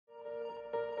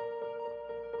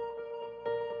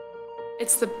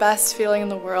It's the best feeling in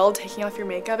the world, taking off your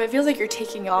makeup. It feels like you're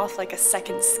taking off like a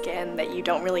second skin that you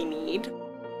don't really need.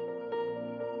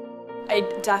 I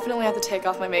definitely have to take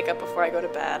off my makeup before I go to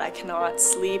bed. I cannot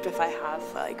sleep if I have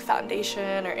like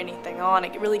foundation or anything on.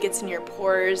 It really gets in your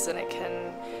pores and it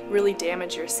can really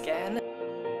damage your skin.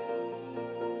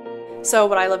 So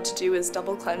what I love to do is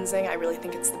double cleansing. I really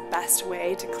think it's the best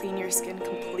way to clean your skin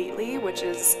completely, which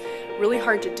is really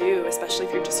hard to do, especially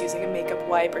if you're just using a makeup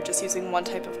wipe or just using one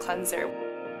type of cleanser.